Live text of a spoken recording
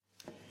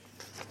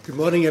Good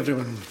morning,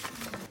 everyone.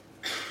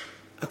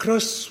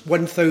 Across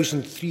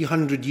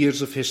 1,300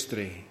 years of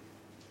history,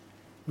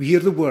 we hear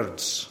the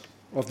words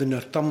of the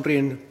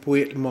Northumbrian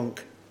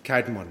poet-monk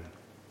Caedmon.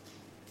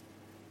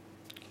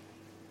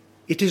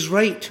 It is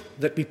right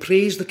that we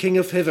praise the King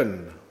of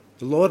Heaven,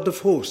 the Lord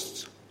of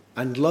hosts,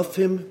 and love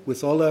him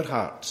with all our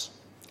hearts.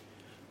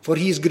 For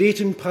he is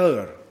great in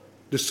power,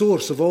 the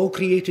source of all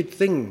created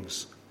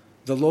things,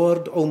 the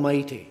Lord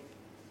Almighty.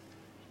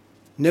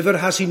 Never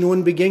has he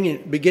known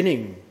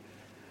beginning,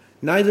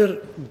 neither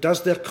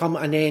does there come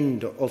an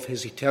end of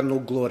his eternal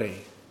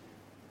glory.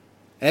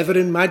 Ever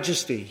in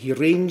majesty he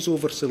reigns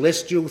over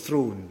celestial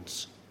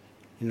thrones.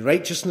 In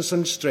righteousness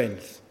and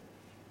strength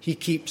he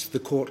keeps the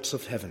courts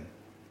of heaven.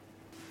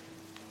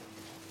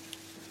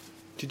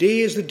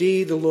 Today is the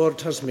day the Lord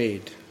has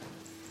made.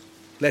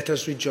 Let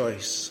us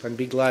rejoice and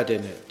be glad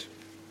in it.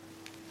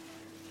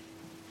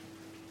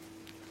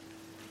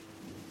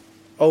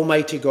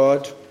 Almighty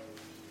God,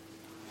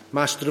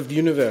 Master of the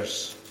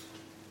universe,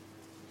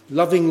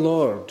 loving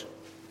Lord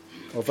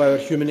of our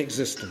human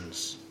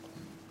existence,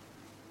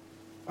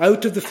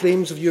 out of the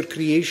flames of your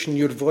creation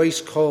your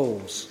voice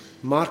calls,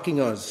 marking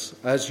us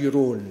as your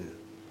own.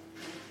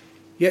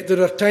 Yet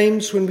there are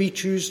times when we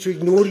choose to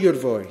ignore your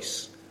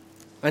voice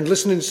and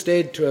listen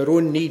instead to our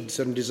own needs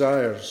and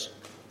desires.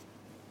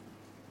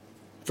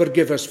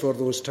 Forgive us for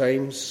those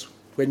times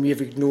when we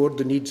have ignored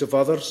the needs of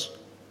others,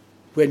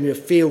 when we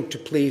have failed to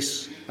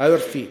place our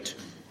feet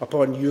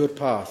upon your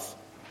path.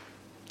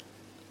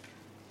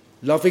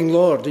 Loving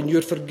Lord, in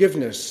your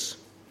forgiveness,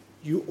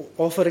 you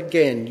offer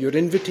again your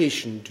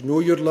invitation to know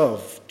your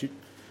love,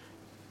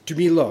 to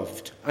be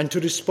loved, and to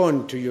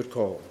respond to your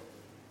call.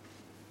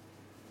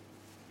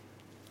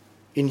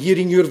 In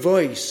hearing your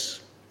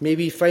voice, may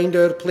we find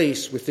our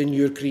place within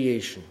your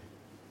creation.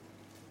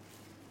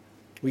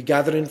 We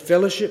gather in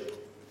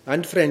fellowship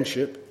and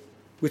friendship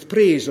with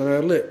praise on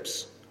our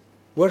lips,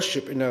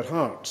 worship in our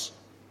hearts.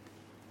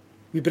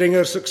 We bring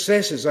our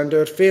successes and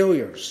our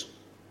failures,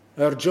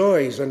 our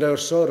joys and our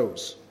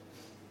sorrows,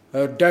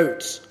 our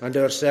doubts and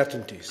our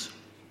certainties.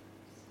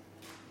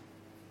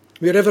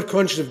 We are ever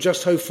conscious of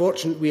just how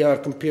fortunate we are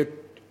compared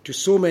to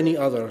so many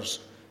others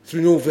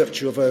through no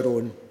virtue of our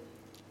own.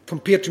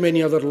 Compared to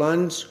many other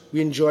lands,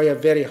 we enjoy a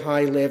very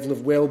high level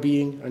of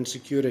well-being and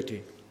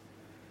security.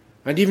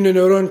 And even in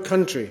our own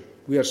country,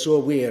 we are so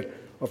aware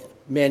of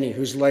many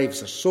whose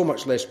lives are so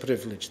much less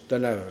privileged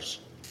than ours.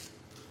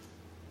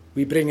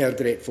 We bring our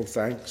grateful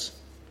thanks.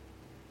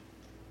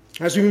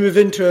 As we move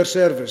into our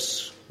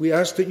service, we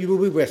ask that you will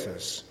be with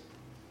us.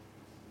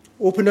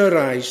 Open our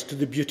eyes to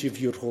the beauty of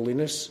your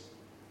holiness.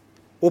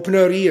 Open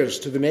our ears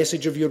to the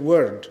message of your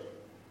word.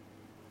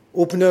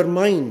 Open our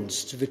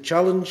minds to the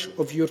challenge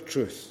of your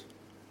truth.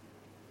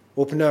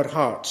 Open our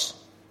hearts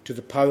to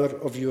the power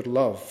of your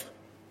love.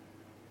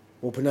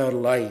 Open our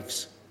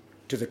lives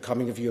to the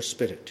coming of your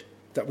Spirit,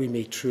 that we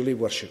may truly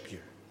worship you.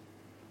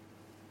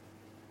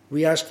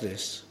 We ask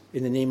this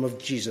in the name of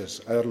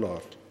Jesus, our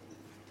Lord.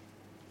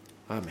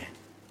 Amen.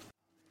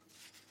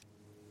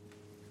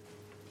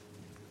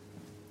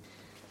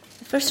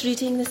 The first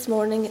reading this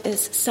morning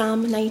is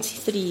Psalm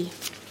 93.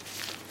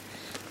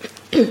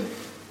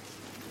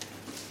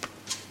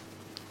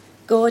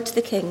 God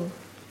the King.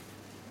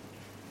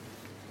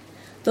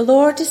 The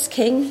Lord is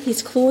King, he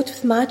is clothed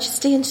with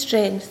majesty and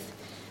strength.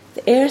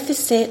 The earth is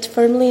set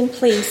firmly in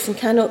place and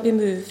cannot be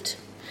moved.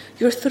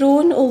 Your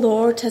throne, O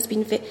Lord, has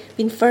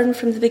been firm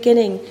from the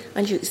beginning,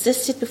 and you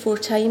existed before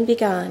time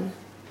began.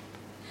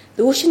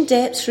 The ocean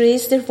depths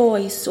raise their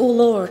voice, O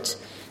Lord,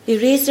 they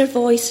raise their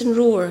voice and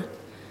roar.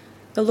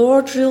 The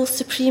Lord rules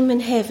supreme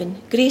in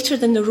heaven, greater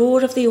than the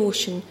roar of the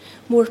ocean,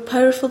 more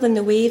powerful than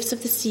the waves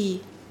of the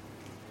sea.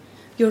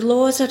 Your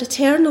laws are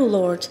eternal,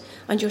 Lord,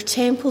 and your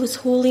temple is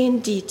holy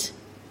indeed,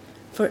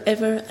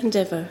 forever and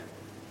ever.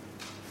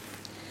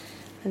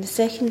 And the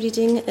second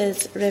reading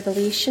is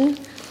Revelation,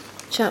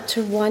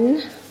 chapter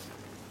 1,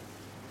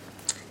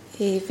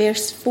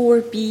 verse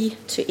 4b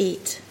to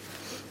 8.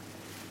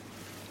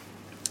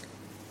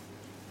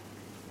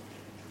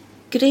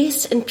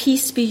 Grace and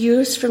peace be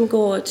yours from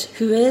God,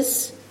 who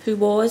is, who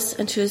was,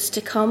 and who is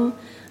to come,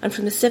 and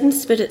from the seven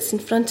spirits in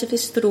front of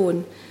his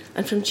throne,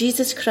 and from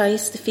Jesus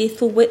Christ, the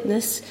faithful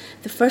witness,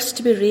 the first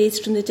to be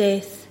raised from the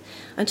dead,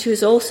 and who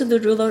is also the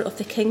ruler of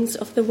the kings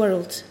of the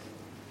world.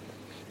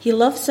 He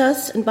loves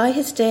us, and by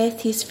his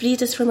death he has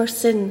freed us from our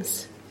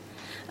sins,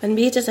 and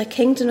made us a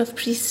kingdom of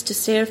priests to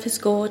serve his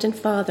God and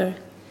Father.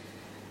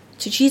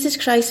 To Jesus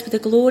Christ be the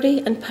glory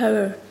and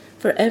power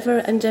for ever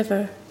and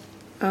ever.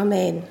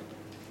 Amen.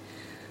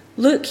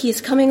 Look, he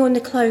is coming on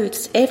the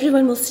clouds.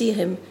 Everyone will see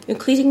him,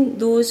 including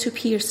those who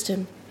pierced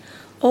him.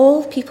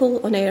 All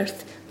people on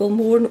earth will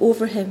mourn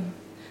over him.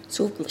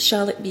 So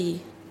shall it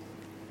be.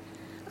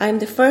 I am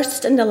the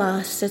first and the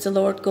last, says the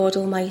Lord God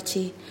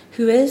Almighty,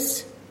 who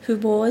is, who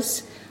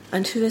was,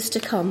 and who is to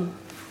come.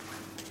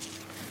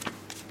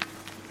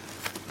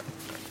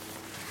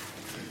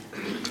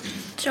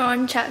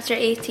 John chapter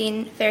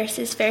 18,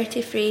 verses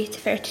 33 to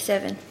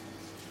 37.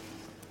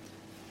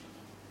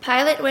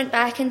 Pilate went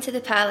back into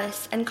the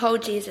palace and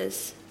called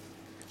Jesus.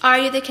 "Are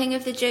you the King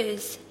of the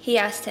Jews?" he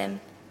asked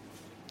him.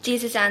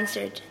 Jesus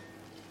answered,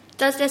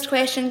 "Does this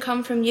question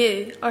come from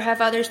you, or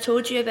have others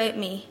told you about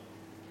me?"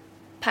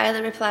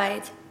 Pilate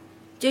replied,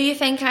 "Do you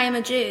think I am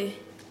a Jew?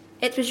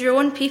 It was your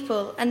own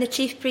people and the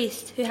chief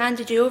priest who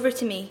handed you over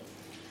to me.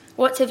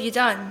 What have you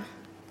done?"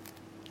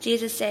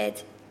 Jesus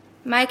said,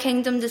 "My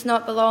kingdom does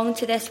not belong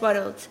to this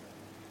world.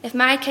 If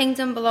my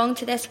kingdom belonged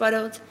to this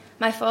world,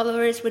 my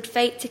followers would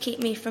fight to keep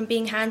me from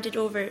being handed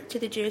over to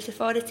the Jewish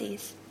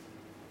authorities.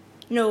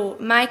 No,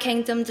 my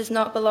kingdom does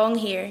not belong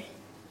here."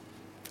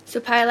 So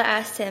Pilate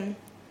asked him,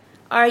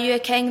 "Are you a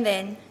king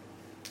then?"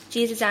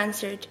 Jesus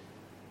answered,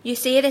 "You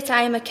say that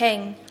I am a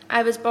king.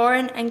 I was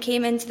born and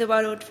came into the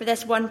world for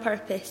this one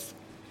purpose,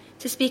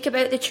 to speak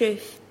about the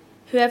truth.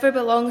 Whoever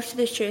belongs to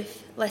the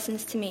truth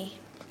listens to me."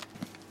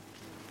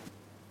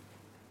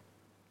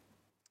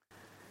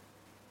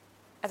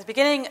 At the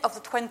beginning of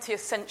the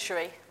 20th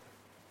century,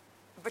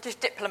 a British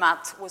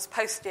diplomat was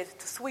posted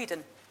to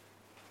Sweden.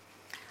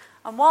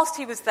 And whilst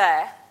he was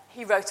there,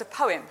 he wrote a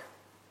poem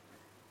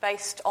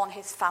based on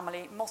his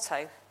family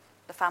motto.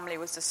 The family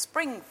was the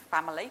Spring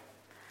family,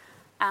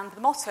 and the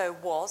motto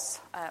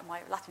was,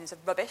 my Latin is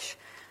rubbish,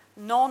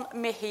 non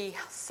mihi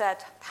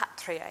sed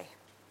patriae.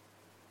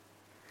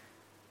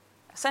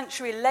 A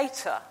century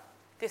later,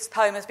 this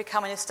poem has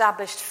become an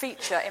established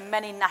feature in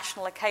many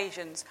national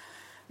occasions,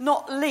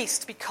 not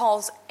least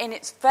because in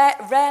its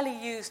rarely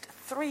used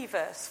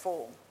three-verse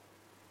form,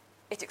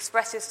 it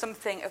expresses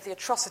something of the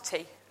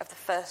atrocity of the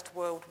First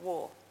World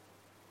War.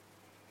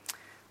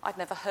 I'd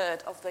never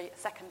heard of the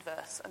second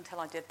verse until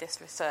I did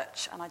this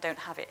research, and I don't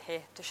have it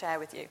here to share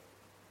with you.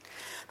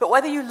 But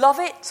whether you love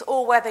it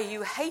or whether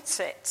you hate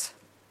it,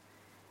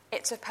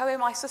 it's a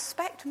poem I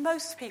suspect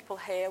most people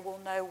here will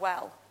know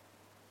well.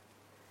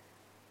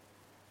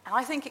 And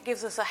I think it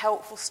gives us a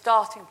helpful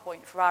starting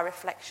point for our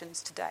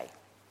reflections today.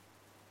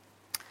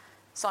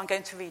 So I'm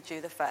going to read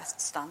you the first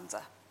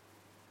stanza.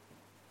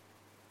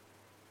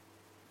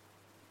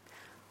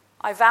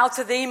 "I vow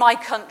to thee, my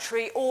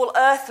country, all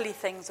earthly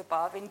things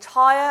above,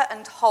 entire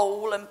and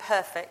whole and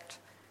perfect,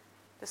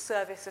 the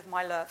service of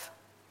my love.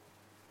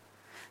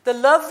 The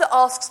love that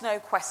asks no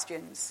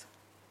questions,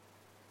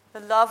 the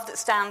love that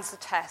stands the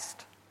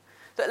test,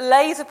 that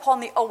lays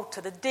upon the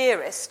altar the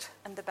dearest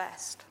and the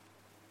best.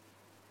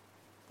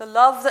 The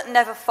love that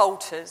never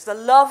falters, the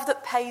love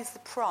that pays the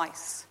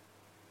price,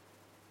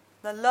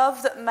 the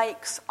love that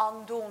makes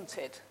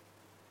undaunted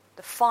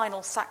the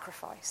final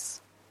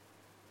sacrifice."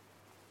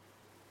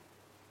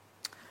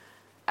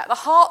 At the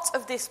heart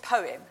of this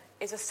poem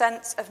is a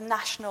sense of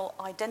national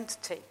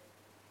identity.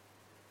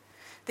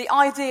 The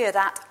idea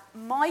that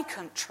my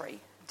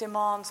country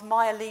demands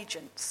my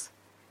allegiance,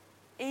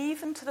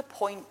 even to the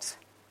point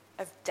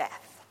of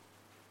death.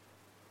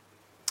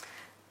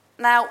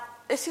 Now,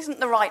 this isn't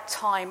the right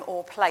time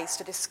or place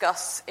to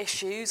discuss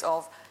issues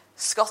of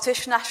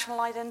Scottish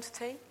national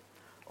identity,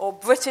 or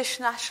British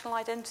national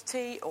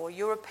identity, or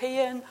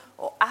European,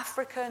 or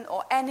African,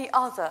 or any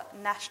other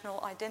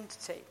national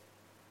identity.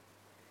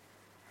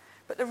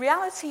 But the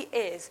reality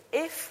is,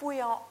 if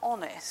we are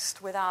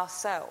honest with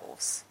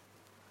ourselves,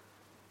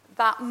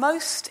 that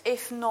most,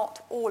 if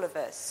not all of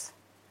us,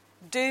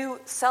 do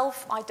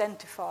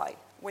self-identify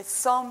with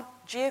some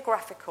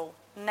geographical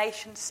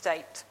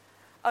nation-state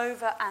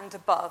over and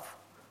above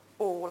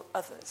all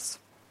others.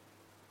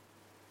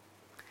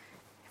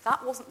 If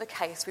that wasn't the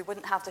case, we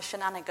wouldn't have the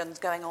shenanigans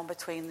going on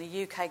between the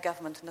UK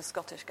government and the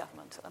Scottish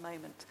government at the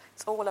moment.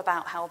 It's all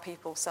about how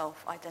people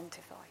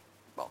self-identify.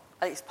 Well,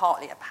 at least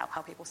partly about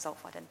how people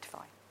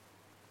self-identify.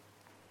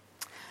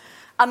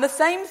 And the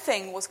same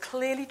thing was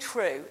clearly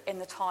true in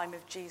the time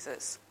of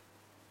Jesus.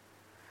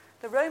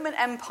 The Roman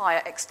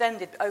Empire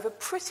extended over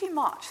pretty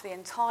much the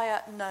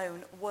entire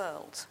known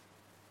world.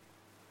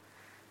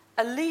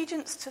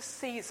 Allegiance to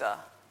Caesar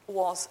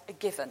was a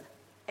given.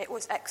 It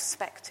was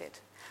expected.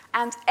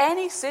 And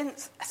any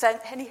hint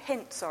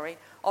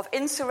of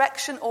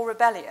insurrection or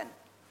rebellion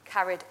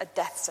carried a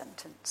death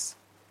sentence.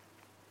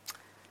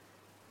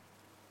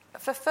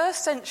 For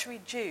first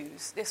century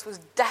Jews, this was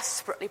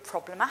desperately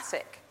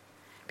problematic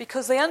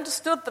because they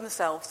understood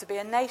themselves to be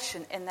a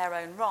nation in their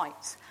own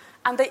right,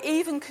 and they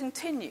even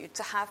continued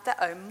to have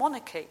their own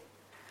monarchy,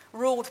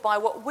 ruled by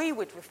what we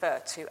would refer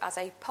to as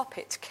a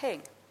puppet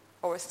king,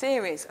 or a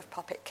series of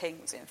puppet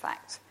kings, in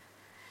fact.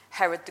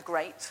 Herod the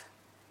Great,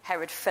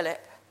 Herod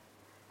Philip,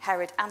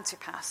 Herod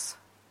Antipas.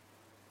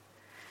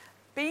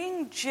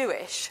 Being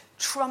Jewish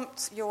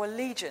trumped your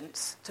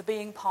allegiance to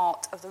being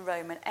part of the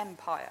Roman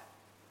Empire.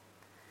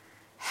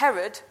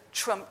 Herod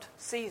trumped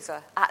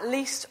Caesar, at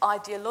least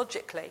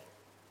ideologically.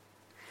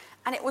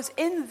 And it was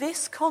in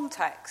this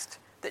context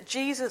that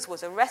Jesus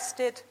was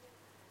arrested,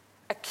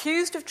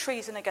 accused of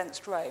treason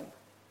against Rome,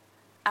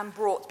 and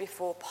brought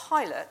before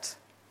Pilate,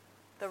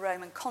 the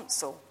Roman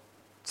consul,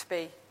 to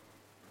be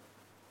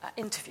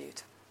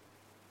interviewed.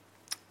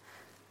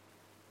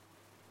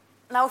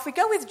 Now, if we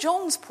go with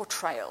John's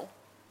portrayal,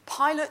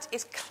 Pilate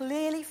is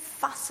clearly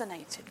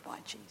fascinated by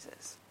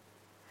Jesus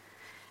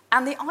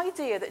and the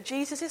idea that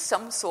Jesus is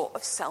some sort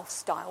of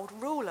self-styled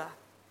ruler.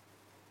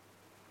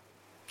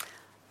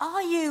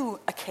 "Are you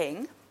a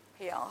king?"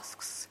 he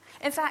asks.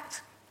 "In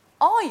fact,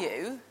 are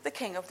you the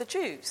king of the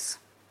Jews?"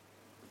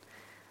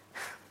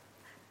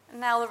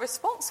 Now, the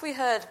response we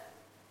have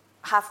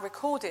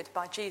recorded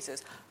by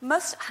Jesus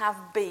must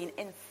have been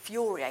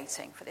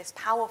infuriating for this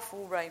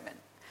powerful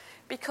Roman,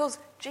 because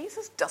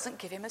Jesus doesn't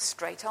give him a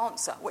straight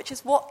answer, which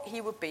is what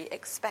he would be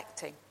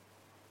expecting.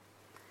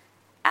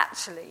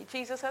 Actually,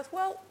 Jesus says,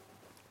 "Well,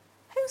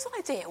 whose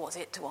idea was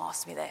it to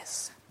ask me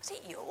this? Was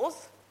it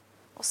yours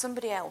or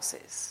somebody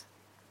else's?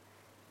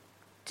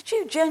 Did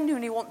you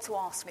genuinely want to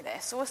ask me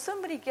this, or was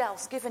somebody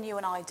else giving you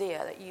an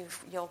idea that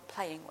you're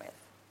playing with?"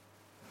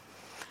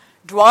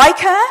 "Do I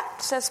care?"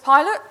 says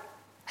Pilate.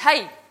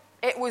 "Hey,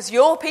 it was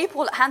your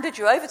people that handed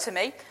you over to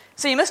me,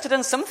 so you must have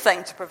done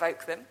something to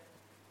provoke them."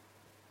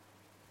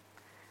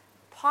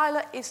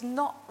 Pilate is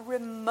not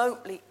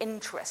remotely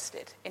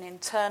interested in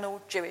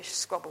internal Jewish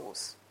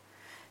squabbles.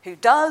 Who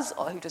does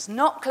or who does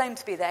not claim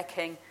to be their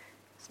king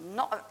is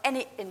not of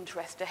any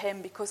interest to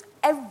him, because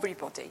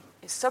everybody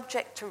is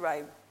subject to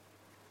Rome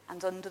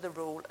and under the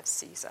rule of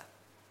Caesar.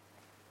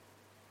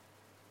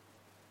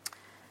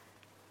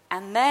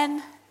 And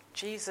then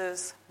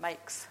Jesus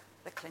makes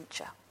the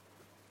clincher.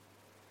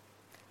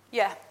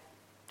 "Yeah,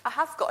 I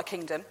have got a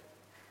kingdom,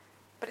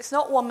 but it's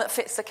not one that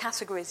fits the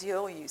categories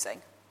you're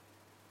using.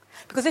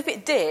 Because if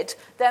it did,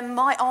 then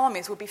my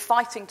armies would be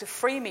fighting to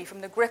free me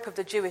from the grip of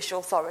the Jewish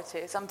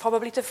authorities and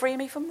probably to free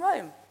me from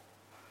Rome.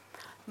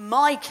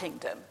 My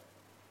kingdom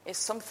is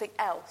something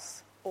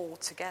else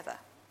altogether."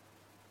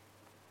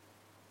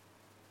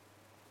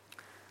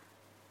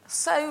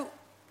 "So,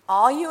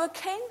 are you a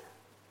king?"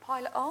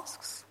 Pilate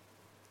asks.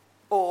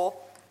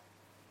 Or,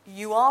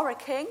 "You are a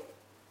king,"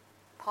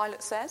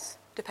 Pilate says,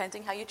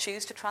 depending how you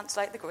choose to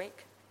translate the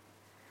Greek.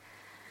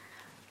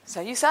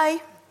 "So you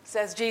say,"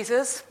 says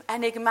Jesus,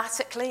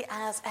 enigmatically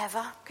as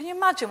ever. Can you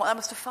imagine what that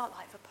must have felt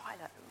like for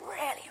Pilate?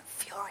 Really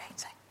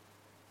infuriating.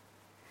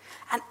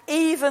 And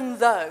even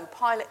though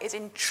Pilate is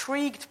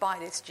intrigued by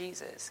this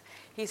Jesus,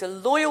 he's a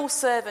loyal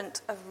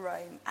servant of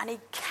Rome, and he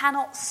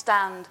cannot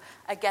stand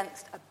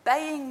against a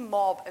baying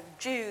mob of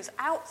Jews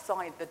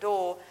outside the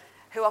door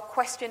who are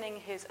questioning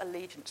his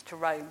allegiance to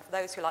Rome. For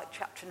those who like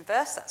chapter and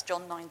verse, that's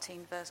John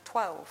 19, verse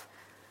 12.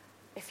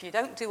 "If you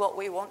don't do what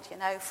we want, you're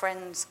no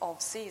friends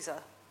of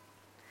Caesar."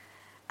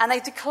 And they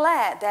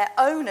declare their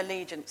own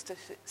allegiance to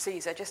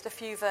Caesar just a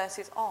few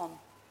verses on.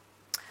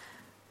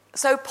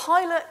 So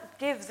Pilate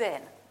gives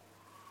in.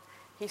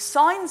 He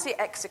signs the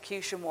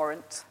execution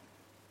warrant,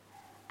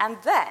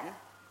 and then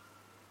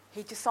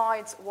he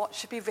decides what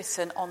should be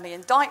written on the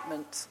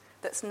indictment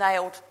that's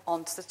nailed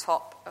onto the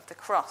top of the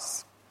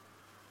cross.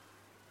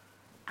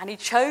 And he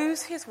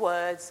chose his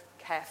words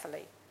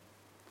carefully.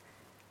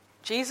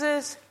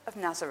 Jesus of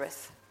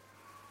Nazareth,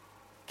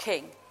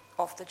 King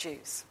of the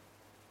Jews.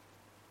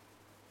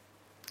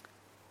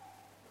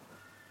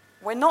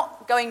 We're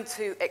not going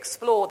to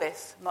explore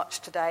this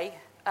much today,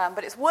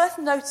 but it's worth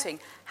noting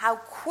how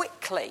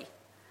quickly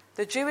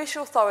the Jewish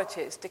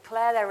authorities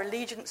declare their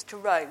allegiance to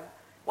Rome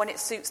when it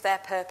suits their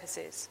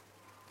purposes.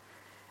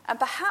 And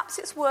perhaps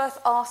it's worth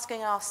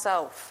asking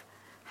ourselves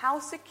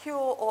how secure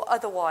or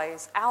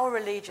otherwise our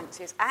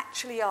allegiances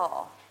actually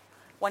are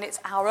when it's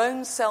our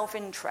own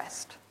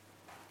self-interest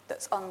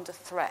that's under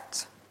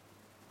threat.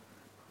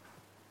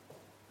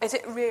 Is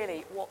it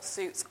really what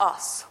suits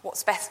us,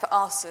 what's best for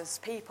us as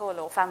people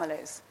or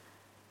families,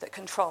 that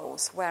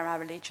controls where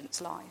our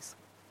allegiance lies?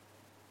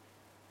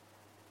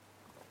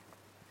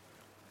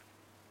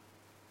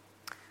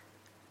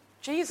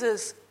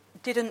 Jesus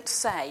didn't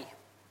say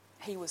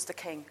he was the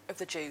king of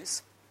the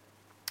Jews,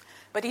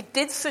 but he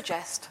did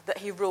suggest that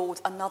he ruled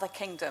another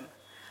kingdom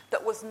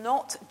that was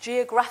not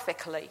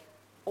geographically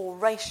or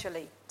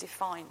racially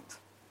defined.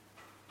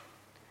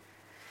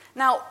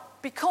 Now,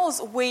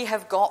 because we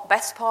have got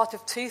best part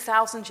of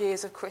 2,000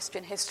 years of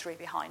Christian history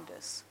behind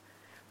us,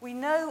 we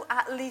know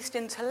at least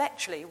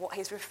intellectually what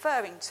he's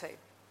referring to.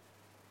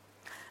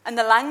 And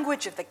the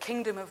language of the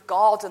kingdom of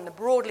God and the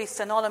broadly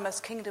synonymous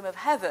kingdom of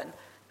heaven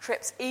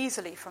trips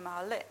easily from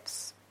our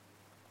lips.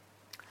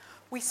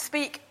 We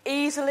speak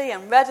easily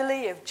and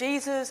readily of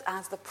Jesus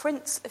as the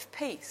Prince of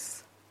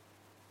Peace.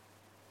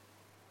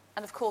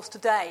 And of course,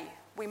 today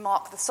we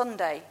mark the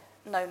Sunday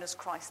known as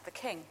Christ the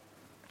King,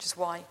 which is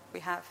why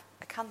we have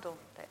a candle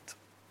lit.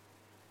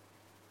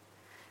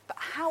 But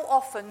how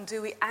often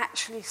do we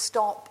actually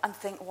stop and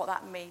think what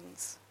that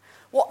means?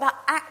 What that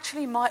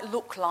actually might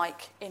look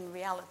like in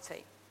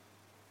reality?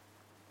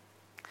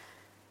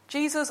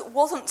 Jesus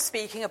wasn't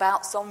speaking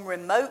about some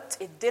remote,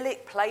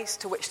 idyllic place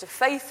to which the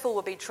faithful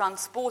will be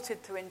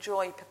transported to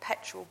enjoy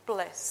perpetual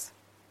bliss,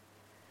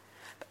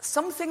 but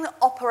something that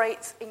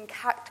operates in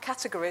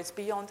categories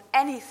beyond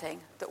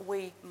anything that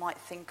we might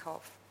think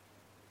of.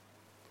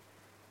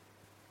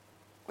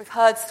 We've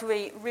heard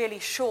 3 really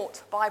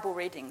short Bible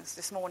readings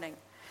this morning,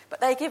 but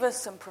they give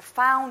us some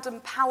profound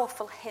and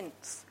powerful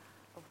hints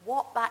of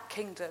what that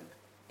kingdom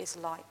is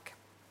like,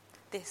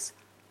 this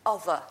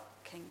other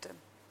kingdom.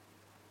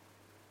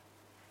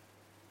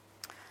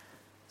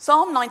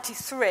 Psalm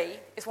 93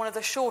 is one of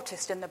the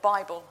shortest in the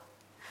Bible,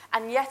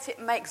 and yet it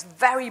makes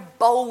very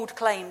bold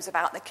claims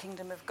about the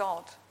kingdom of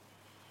God.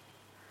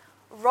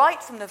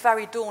 Right from the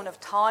very dawn of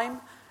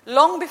time,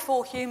 long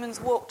before humans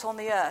walked on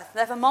the earth,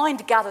 never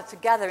mind gathered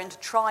together into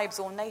tribes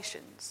or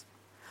nations,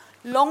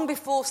 long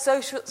before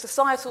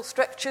societal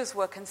structures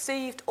were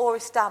conceived or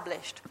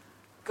established,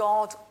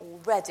 God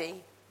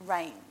already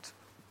reigned.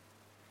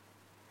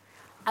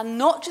 And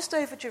not just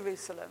over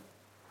Jerusalem,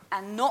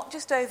 and not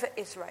just over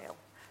Israel,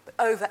 but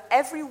over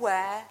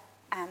everywhere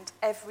and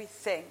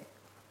everything.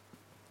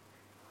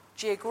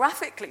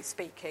 Geographically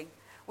speaking,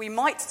 we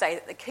might say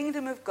that the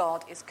kingdom of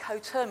God is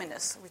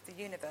coterminous with the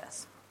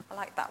universe. I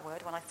like that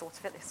word when I thought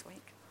of it this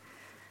week.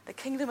 The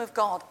kingdom of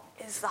God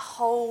is the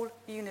whole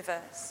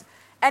universe.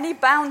 Any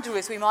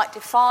boundaries we might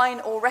define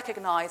or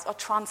recognise are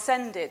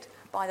transcended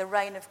by the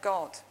reign of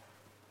God.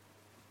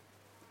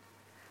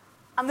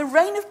 And the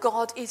reign of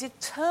God is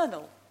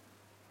eternal.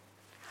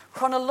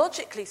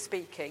 Chronologically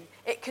speaking,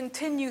 it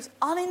continues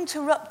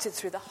uninterrupted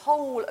through the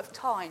whole of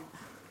time,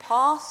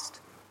 past,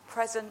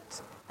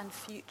 present, and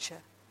future.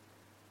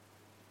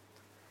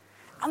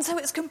 And so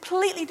it's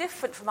completely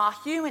different from our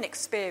human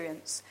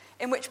experience,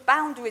 in which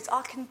boundaries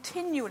are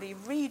continually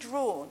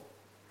redrawn,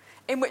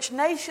 in which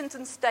nations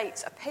and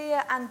states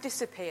appear and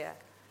disappear,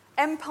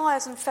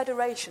 empires and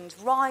federations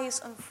rise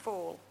and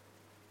fall.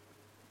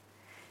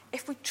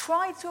 If we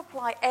tried to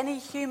apply any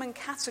human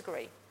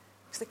category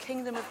to the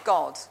kingdom of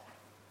God,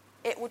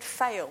 it would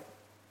fail,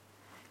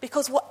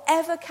 because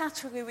whatever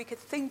category we could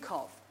think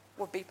of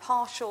would be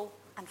partial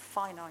and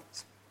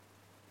finite.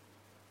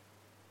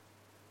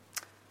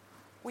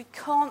 We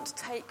can't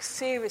take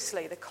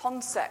seriously the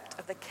concept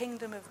of the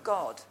kingdom of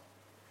God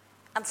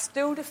and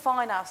still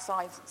define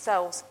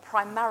ourselves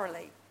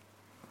primarily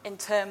in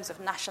terms of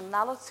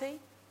nationality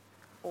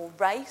or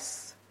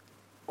race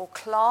or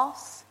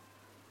class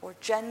or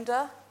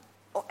gender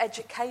or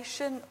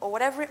education or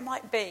whatever it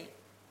might be,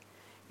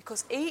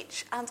 because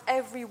each and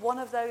every one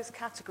of those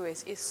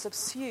categories is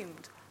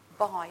subsumed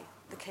by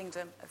the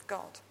kingdom of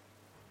God.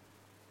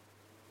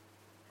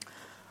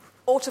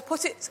 Or to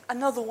put it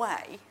another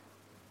way,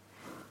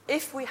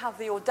 if we have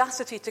the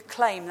audacity to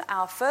claim that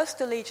our first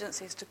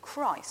allegiance is to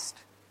Christ,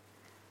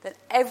 then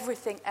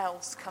everything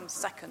else comes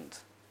second,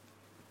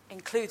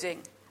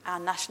 including our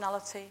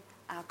nationality,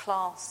 our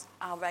class,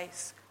 our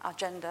race, our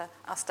gender,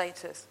 our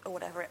status, or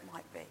whatever it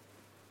might be.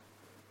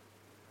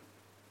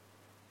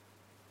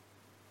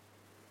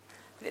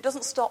 But it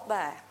doesn't stop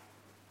there.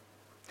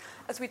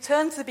 As we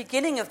turn to the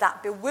beginning of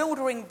that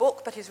bewildering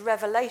book that is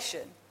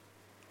Revelation,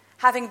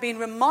 having been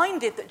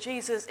reminded that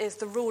Jesus is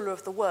the ruler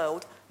of the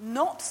world,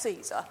 not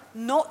Caesar,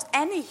 not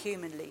any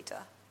human leader,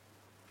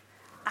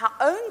 our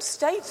own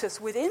status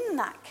within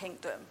that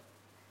kingdom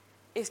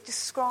is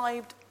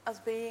described as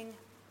being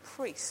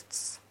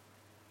priests.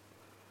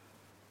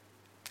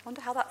 I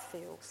wonder how that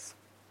feels.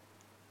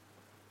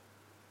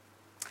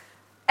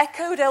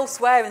 Echoed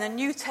elsewhere in the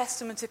New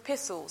Testament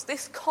epistles,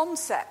 this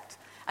concept,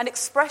 an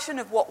expression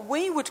of what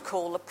we would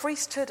call the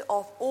priesthood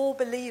of all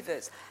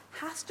believers,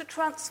 has to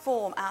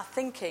transform our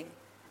thinking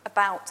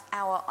about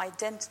our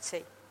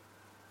identity.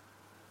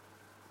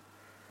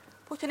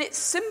 Put in its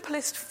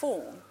simplest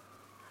form,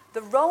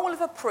 the role of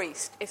a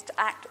priest is to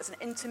act as an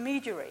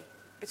intermediary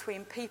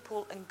between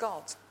people and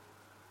God.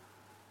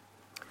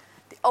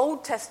 The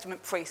Old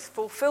Testament priests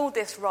fulfilled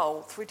this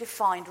role through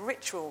defined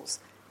rituals,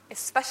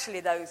 especially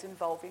those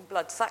involving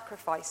blood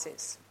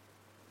sacrifices.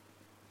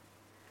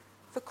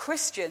 For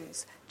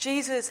Christians,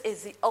 Jesus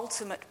is the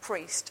ultimate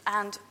priest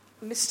and,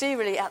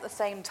 mysteriously at the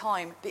same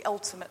time, the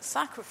ultimate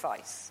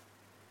sacrifice,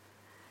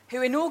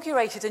 who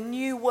inaugurated a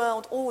new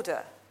world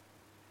order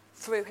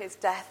through his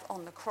death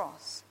on the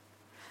cross.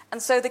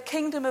 And so the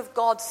kingdom of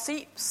God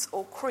seeps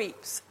or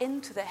creeps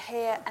into the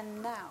here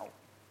and now.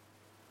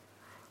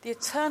 The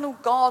eternal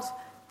God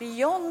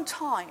beyond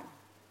time,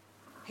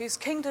 whose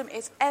kingdom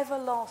is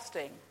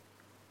everlasting,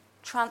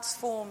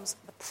 transforms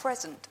the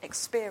present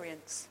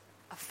experience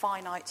of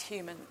finite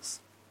humans.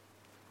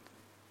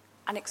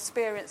 An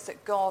experience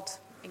that God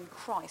in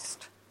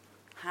Christ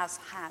has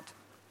had.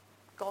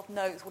 God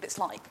knows what it's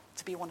like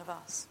to be one of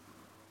us.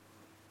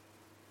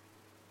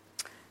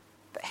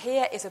 But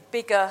here is a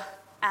bigger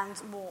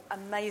and more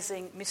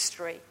amazing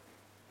mystery.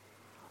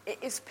 It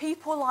is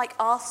people like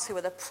us who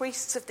are the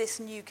priests of this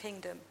new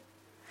kingdom,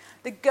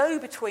 the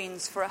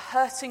go-betweens for a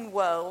hurting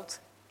world,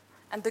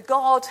 and the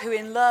God who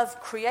in love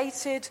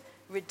created,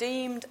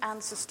 redeemed,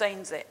 and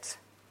sustains it.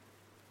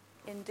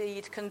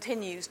 Indeed,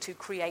 continues to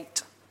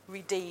create,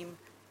 redeem,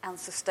 and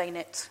sustain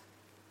it,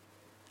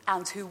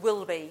 and who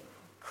will be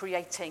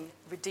creating,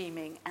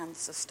 redeeming, and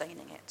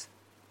sustaining it.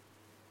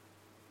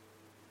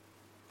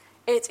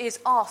 It is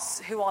us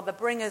who are the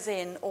bringers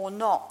in or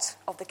not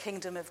of the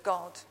kingdom of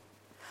God.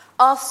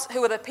 Us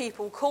who are the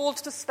people called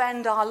to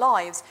spend our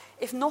lives,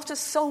 if not as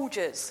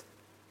soldiers,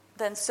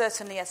 then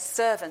certainly as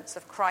servants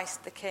of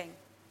Christ the King.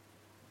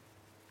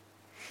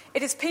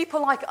 It is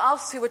people like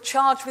us who are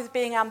charged with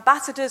being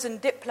ambassadors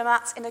and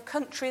diplomats in a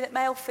country that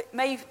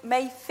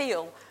may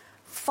feel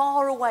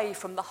far away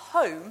from the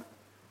home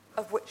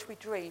of which we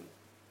dream,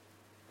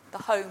 the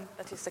home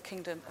that is the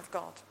kingdom of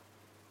God.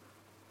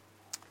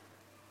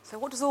 So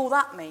what does all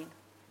that mean?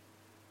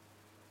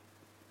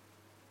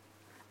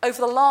 Over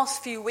the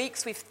last few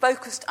weeks, we've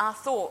focused our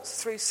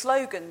thoughts through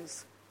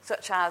slogans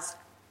such as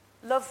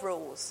love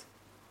rules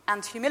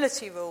and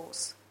humility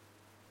rules.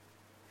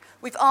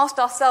 We've asked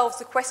ourselves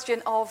the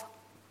question of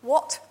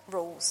what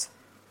rules?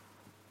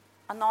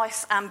 A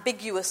nice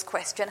ambiguous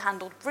question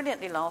handled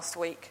brilliantly last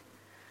week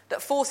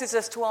that forces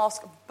us to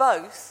ask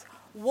both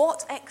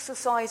what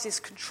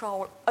exercises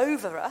control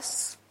over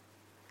us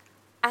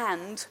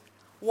and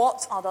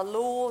what are the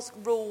laws,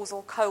 rules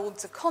or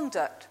codes of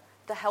conduct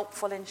that are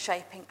helpful in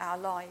shaping our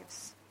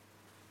lives.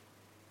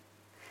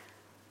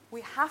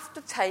 We have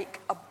to take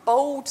a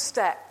bold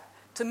step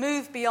to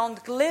move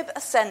beyond glib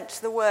assent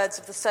to the words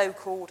of the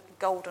so-called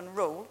golden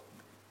rule,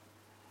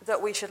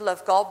 that we should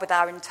love God with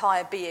our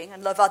entire being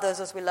and love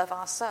others as we love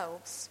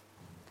ourselves,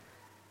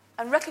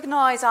 and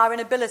recognise our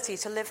inability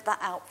to live that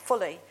out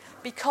fully,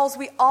 because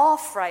we are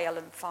frail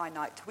and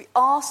finite, we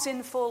are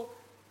sinful,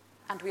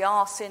 and we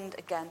are sinned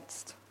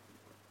against.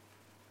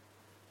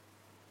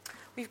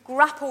 We've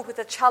grappled with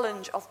the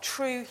challenge of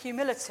true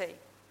humility,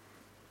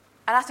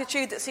 an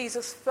attitude that sees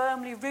us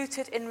firmly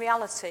rooted in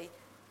reality,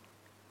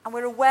 and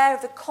we're aware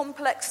of the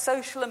complex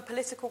social and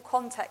political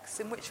contexts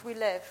in which we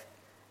live,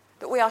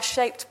 that we are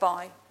shaped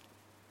by,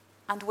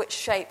 and which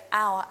shape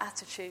our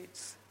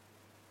attitudes.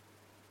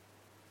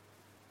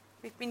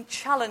 We've been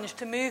challenged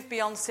to move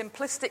beyond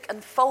simplistic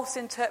and false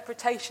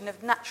interpretation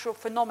of natural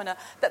phenomena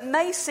that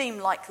may seem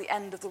like the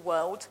end of the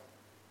world,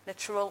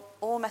 literal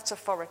or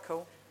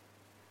metaphorical,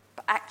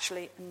 but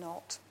actually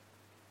not.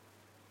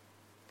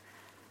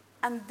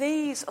 And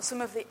these are some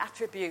of the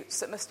attributes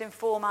that must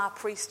inform our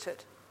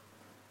priesthood,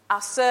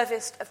 our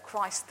service of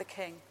Christ the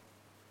King.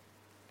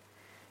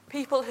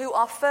 People who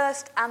are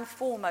first and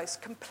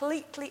foremost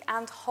completely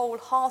and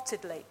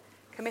wholeheartedly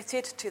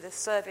committed to the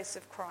service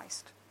of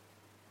Christ.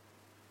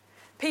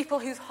 People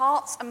whose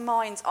hearts and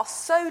minds are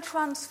so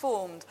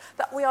transformed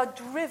that we are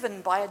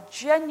driven by a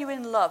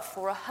genuine love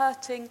for a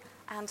hurting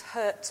and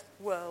hurt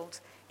world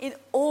in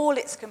all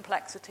its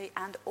complexity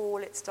and all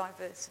its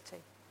diversity.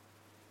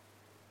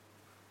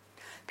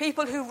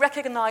 People who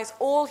recognise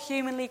all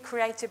humanly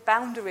created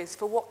boundaries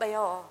for what they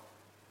are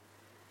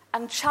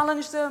and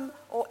challenge them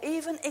or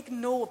even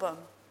ignore them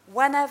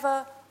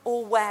whenever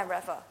or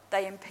wherever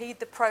they impede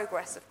the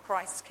progress of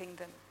Christ's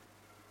kingdom.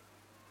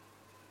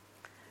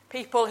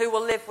 People who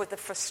will live with the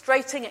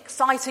frustrating,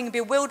 exciting,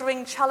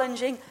 bewildering,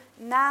 challenging,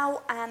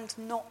 now and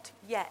not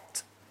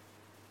yet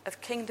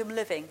of kingdom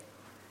living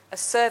as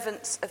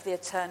servants of the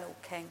eternal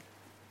King.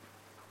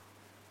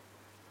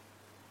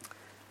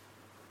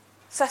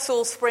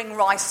 Cecil Spring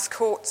Rice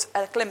caught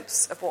a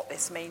glimpse of what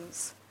this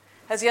means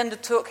as he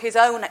undertook his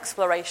own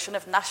exploration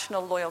of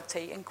national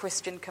loyalty and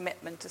Christian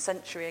commitment a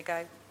century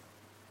ago.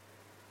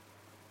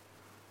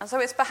 And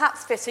so it's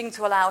perhaps fitting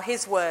to allow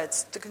his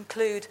words to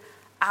conclude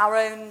our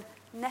own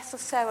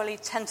necessarily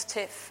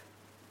tentative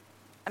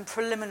and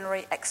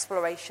preliminary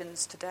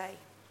explorations today.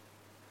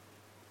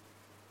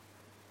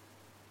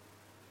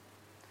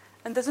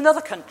 And there's another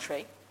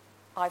country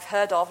I've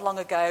heard of long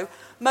ago,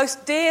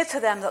 most dear to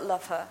them that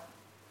love her,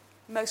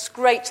 most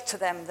great to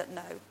them that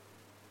know.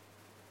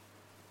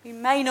 We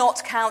may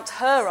not count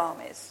her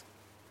armies.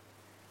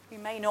 We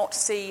may not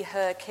see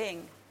her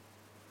king.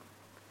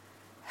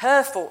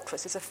 Her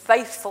fortress is a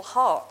faithful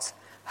heart.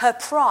 Her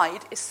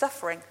pride is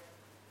suffering.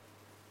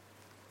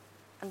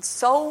 And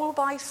soul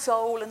by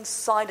soul and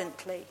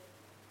silently,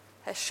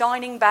 her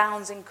shining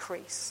bounds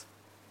increase.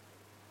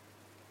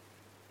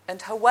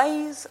 And her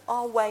ways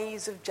are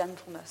ways of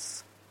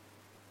gentleness.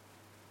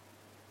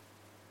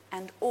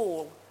 And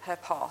all her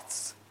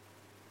paths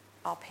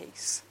are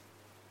peace.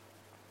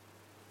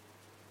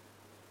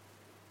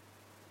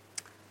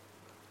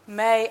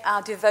 May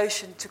our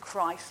devotion to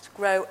Christ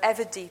grow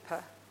ever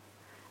deeper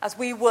as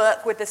we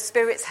work with the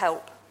Spirit's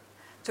help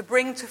to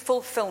bring to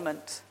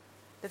fulfillment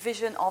the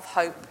vision of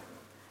hope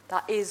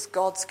that is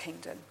God's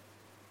kingdom.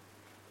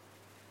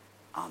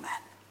 Amen.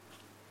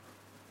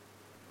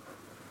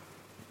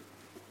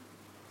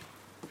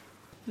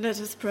 Let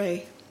us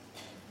pray.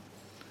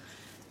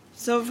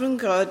 Sovereign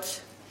God,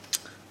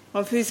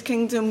 of whose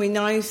kingdom we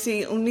now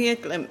see only a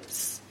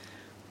glimpse,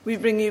 we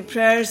bring you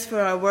prayers for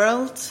our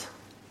world,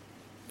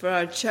 for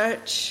our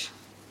church,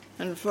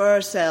 and for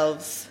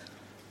ourselves.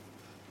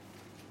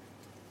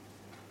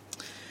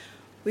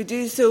 We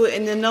do so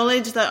in the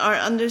knowledge that our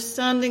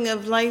understanding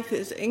of life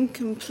is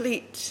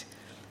incomplete,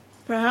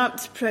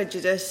 perhaps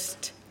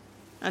prejudiced,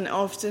 and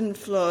often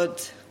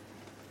flawed.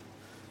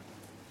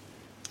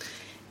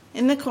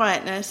 In the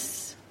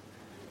quietness,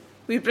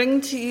 we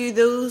bring to you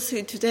those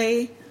who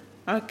today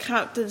are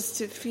captives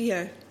to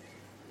fear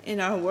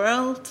in our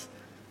world,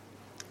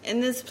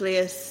 in this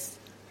place,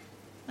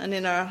 and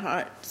in our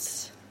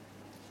hearts.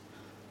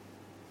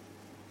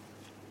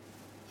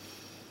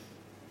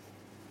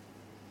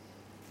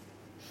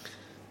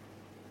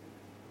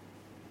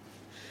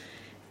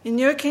 In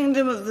your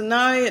kingdom of the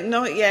now and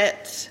not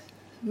yet,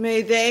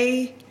 may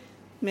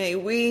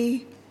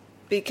we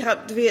be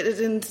captivated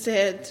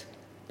instead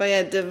by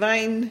a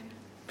divine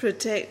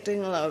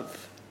protecting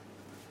love.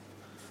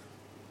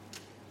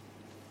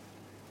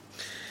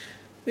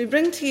 We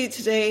bring to you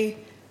today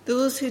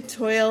those who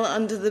toil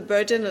under the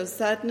burden of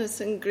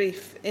sadness and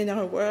grief in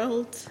our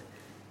world,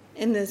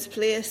 in this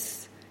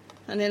place,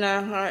 and in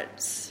our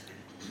hearts.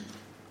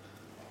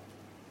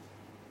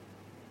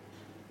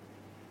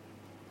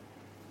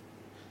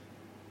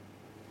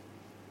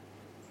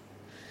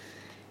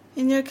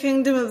 In your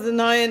kingdom of the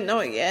now and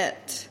not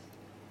yet,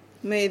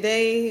 may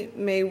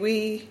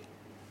we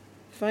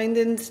find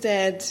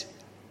instead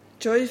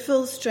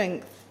joyful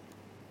strength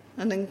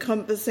and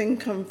encompassing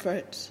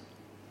comfort.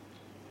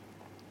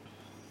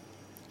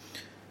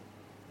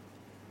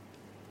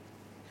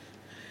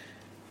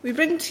 We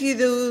bring to you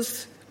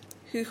those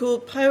who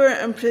hold power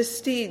and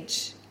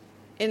prestige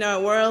in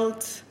our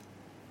world,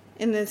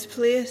 in this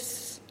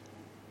place,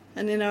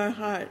 and in our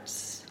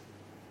hearts.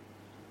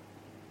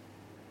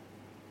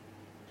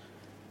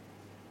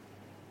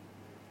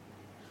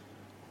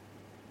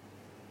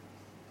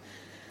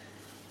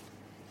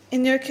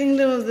 In your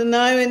kingdom of the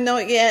now and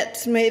not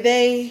yet, may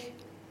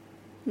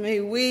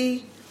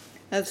we,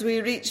 as we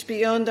reach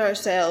beyond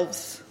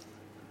ourselves,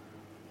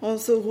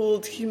 also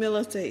hold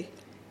humility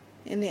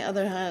in the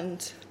other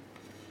hand.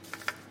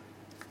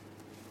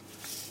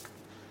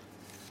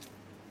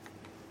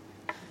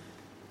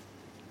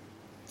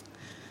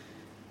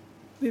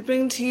 We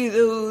bring to you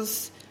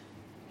those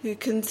who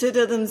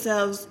consider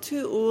themselves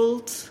too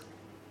old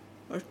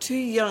or too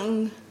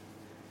young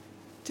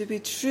to be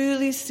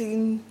truly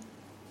seen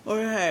or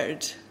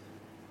heard.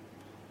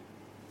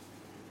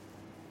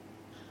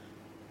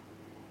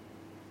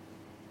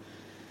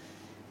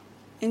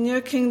 In your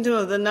kingdom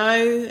of the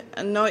now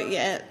and not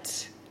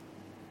yet,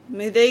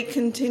 may they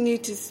continue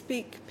to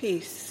speak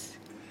peace,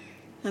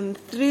 and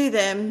through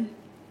them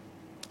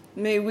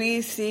may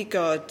we see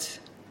God.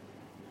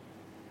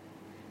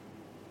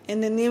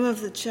 In the name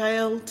of the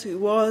child who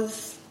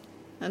was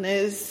and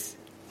is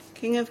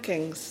King of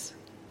Kings.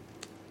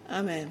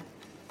 Amen.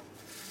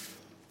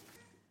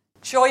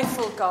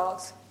 Joyful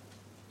God,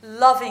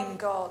 loving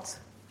God,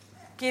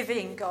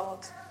 giving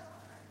God,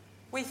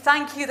 we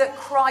thank you that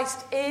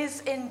Christ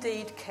is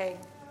indeed King,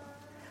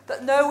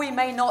 that though we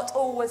may not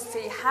always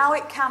see how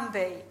it can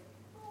be,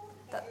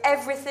 that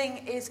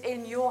everything is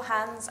in your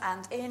hands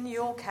and in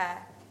your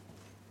care.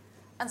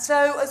 And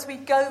so as we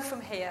go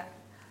from here,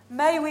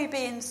 may we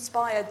be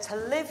inspired to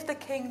live the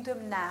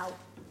kingdom now,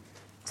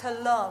 to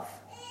love,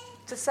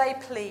 to say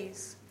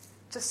please,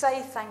 to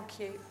say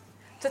thank you,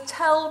 to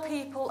tell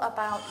people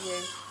about you.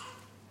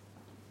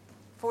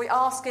 For we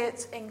ask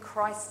it in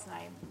Christ's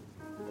name.